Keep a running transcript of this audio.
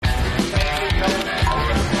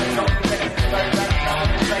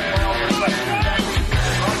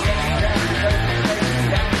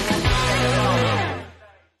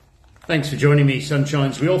Thanks for joining me,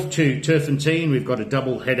 Sunshines. We're off to Turffontein. We've got a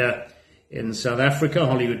double header in South Africa.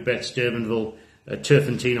 Hollywood Bets Durbanville,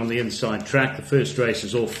 Turffontein on the inside track. The first race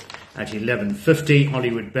is off at 11:50.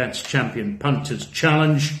 Hollywood Bets Champion Punters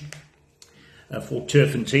Challenge for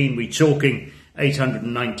Turffontein. We're talking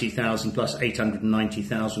 890,000 plus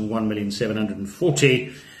 890,000,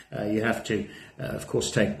 1,740,000. You have to, of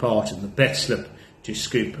course, take part in the bet slip to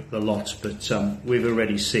scoop the lot, but we've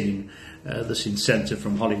already seen this incentive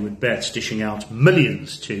from Hollywood Bets dishing out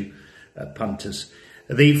millions to punters.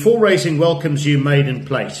 The full racing welcomes you maiden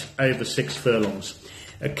plate over 6 furlongs.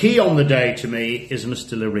 A key on the day to me is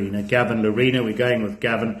Mr. Larena, Gavin Larena. We're going with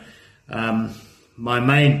Gavin. My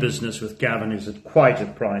main business with Gavin is at quite a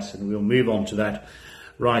price, and we'll move on to that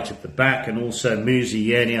right at the back. And also Muzi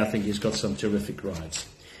Yeni, I think he's got some terrific rides.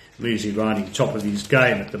 Muzi riding top of his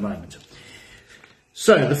game at the moment.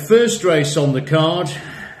 So the first race on the card,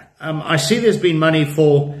 I see there's been money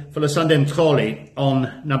for Le Sandem Trolli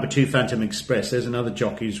on number 2 Phantom Express. There's another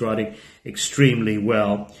jockey who's riding extremely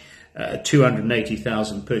well.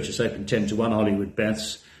 280,000 purchase, open 10-1 Hollywood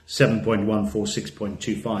Bets, 7.14,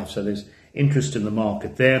 6.25. So there's interest in the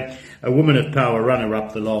market there. A Woman of Power runner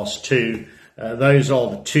up the last two. Those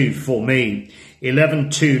are the two for me.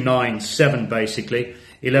 11.297 basically.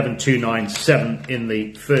 11.297 in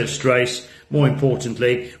the first race. More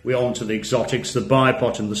importantly, we're on to the exotics. The buy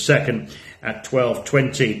pot in the second at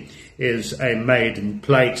 12.20 is a maiden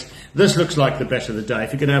plate. This looks like the bet of the day.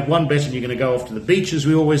 If you're going to have one bet and you're going to go off to the beach, as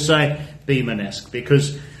we always say, be Manesque,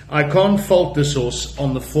 because I can't fault this horse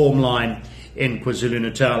on the form line in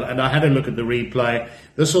KwaZulu-Natal. And I had a look at the replay.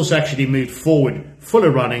 This horse actually moved forward, full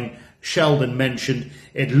of running. Sheldon mentioned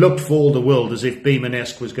it looked for all the world as if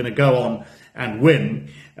Manesque was going to go on and win.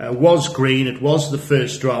 Was green, it was the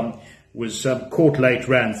first run, was caught late,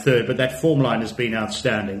 ran third, but that form line has been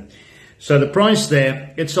outstanding. So the price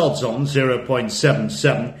there, it's odds on,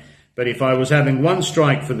 0.77. But if I was having one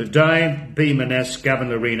strike for the day, Manesque, Gavin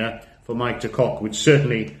Larena for Mike de Kock would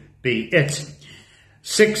certainly be it.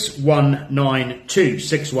 6192,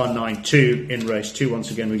 6192 in race 2.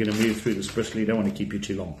 Once again, we're going to move through this briskly. Don't want to keep you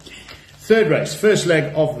too long. Third race, first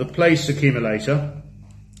leg of the place accumulator.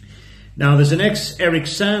 Now, there's an ex-Eric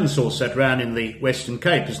Sands horse that ran in the Western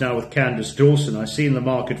Cape, is now with Candice Dawson. I see in the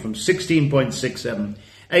market from 16.67,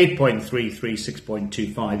 8.33,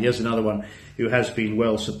 6.25. Here's another one who has been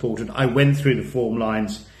well supported. I went through the form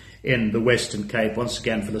lines in the Western Cape. Once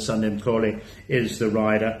again, for the Sandem Trolli is the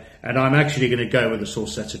rider. And I'm actually going to go with a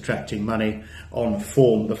horse that's attracting money on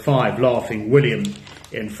form. The 5, Laughing William,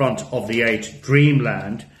 in front of the 8,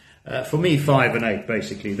 Dreamland. For me, 5 and 8,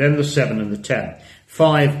 basically. Then the 7 and the 10.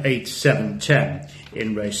 5, 8, 7, 10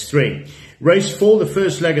 in race 3. Race 4, the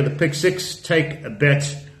first leg of the pick 6. Take a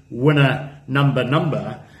bet, winner,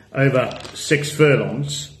 number, over 6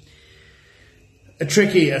 furlongs. A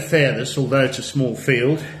tricky affair, this, although it's a small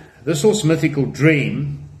field. This horse, Mythical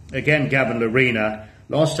Dream, again, Gavin Larena.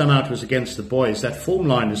 Last time out was against the boys. That form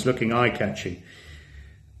line is looking eye-catching.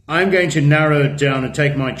 I'm going to narrow it down and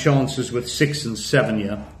take my chances with 6 and 7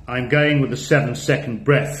 here. I'm going with the 7 Second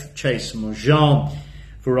Breath, Chase Mojan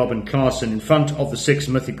for Robin Carson. In front of the 6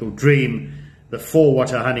 Mythical Dream, the 4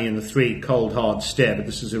 Water Honey and the 3 Cold Hard Stare. But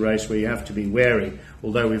this is a race where you have to be wary,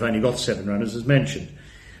 although we've only got 7 runners as mentioned.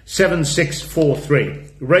 7, 6, 4, 3.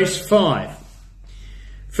 Race 5.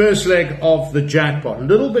 First leg of the jackpot. A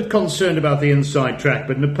little bit concerned about the inside track,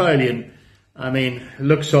 but Napoleon, I mean,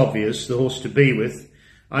 looks obvious, the horse to be with.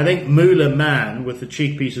 I think Moolah Man with the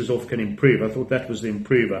cheek pieces off can improve. I thought that was the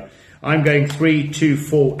improver. I'm going 3, 2,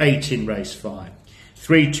 4, 8 in race 5.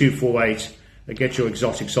 3, 2, 4, 8. Get your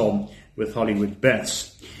exotics on with Hollywood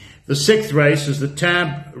Bets. The 6th race is the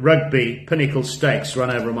Tab Rugby Pinnacle Stakes, run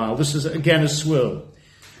over a mile. This is again a swirl.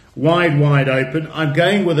 Wide open. I'm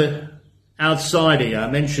going with an outsider here. I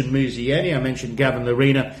mentioned Muzi Yeni, I mentioned Gavin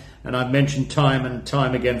Larena, and I've mentioned time and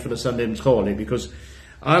time again for the Sandem Trolli, because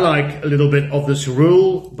I like a little bit of this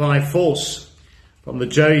Rule by Force from the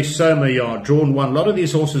J. Soma yard, drawn 1. A lot of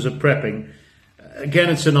these horses are prepping.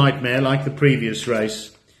 Again, it's a nightmare like the previous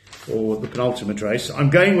race, or the penultimate race.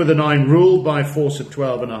 I'm going with the 9 Rule by Force at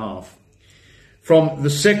 12.5. From the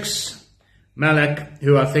 6, Malak,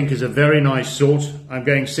 who I think is a very nice sort, I'm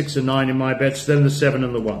going 6 and 9 in my bets, then the 7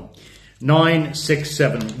 and the 1. 9, 6,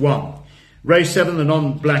 7, 1. Race 7, the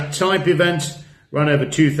non-black type event, run over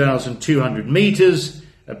 2,200 metres.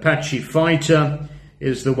 Apache Fighter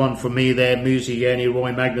is the one for me there. Muzi Yeni,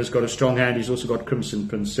 Roy Magna's got a strong hand. He's also got Crimson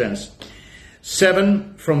Princess.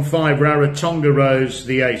 7 from 5, Rarotonga Rose,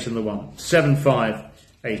 the 8 and the 1. 7, 5,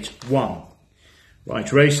 8, 1.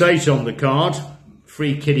 Right, race 8 on the card.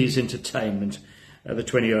 Free Kiddies Entertainment. the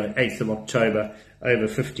 28th of October, over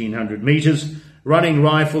 1,500 metres. Running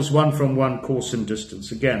Rifles, 1 from 1 course and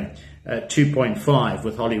distance. Again, 2.5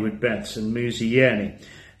 with Hollywood Bets and Muzieni.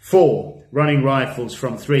 4 Running Rifles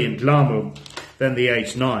from 3 in Glamour, then the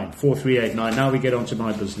 8-9, 4-3-8-9. Now we get on to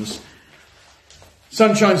my business.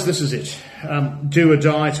 Sunshines, this is it. Do or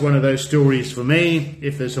die, it's one of those stories for me.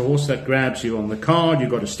 If there's a horse that grabs you on the card, you've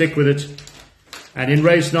got to stick with it. And in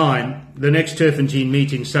race 9, the next Turffontein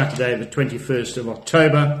meeting, Saturday the 21st of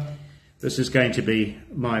October, this is going to be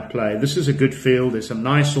my play. This is a good field. There's some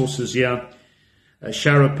nice horses here.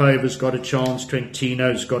 Sharapova's got a chance.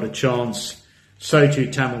 Trentino's got a chance. So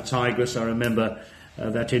too Tamil Tigress. I remember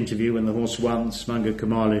that interview when the horse won. Smanga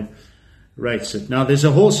Kamalu rates it. Now there's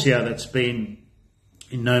a horse here that's been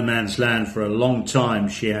in no man's land for a long time.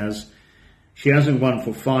 She hasn't won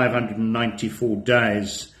for 594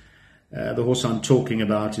 days. The horse I'm talking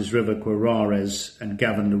about is River Quirares, and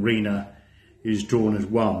Gavin Larena, who's drawn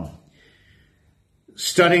at 1.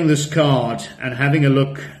 Studying this card and having a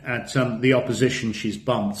look at the opposition she's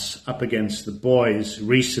bumped up against the boys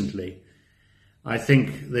recently, I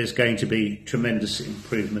think there's going to be tremendous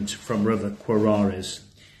improvement from River Quirares.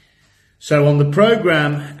 So on the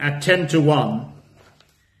programme at 10-1,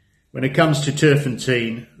 when it comes to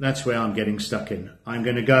Turffontein, that's where I'm getting stuck in. I'm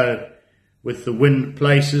going to go with the win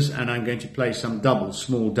places, and I'm going to play some doubles,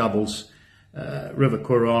 small doubles. River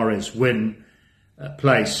Quirares win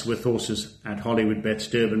place with horses at Hollywood Bets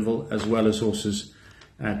Durbanville, as well as horses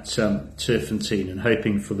at Turffontein, and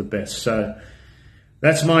hoping for the best. So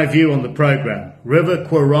that's my view on the programme. River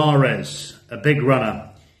Quirares, a big runner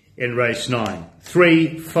in race 9.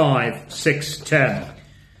 3, 5, 6, 10.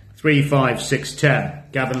 3, 5, 6, 10.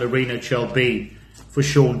 Gavin Larena shall be for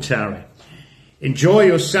Sean Tarry. Enjoy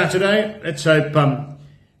your Saturday. Let's hope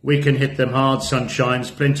we can hit them hard,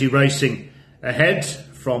 Sunshines. Plenty racing ahead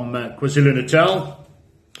from KwaZulu-Natal,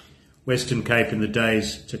 Western Cape in the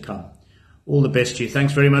days to come. All the best to you.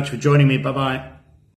 Thanks very much for joining me. Bye-bye.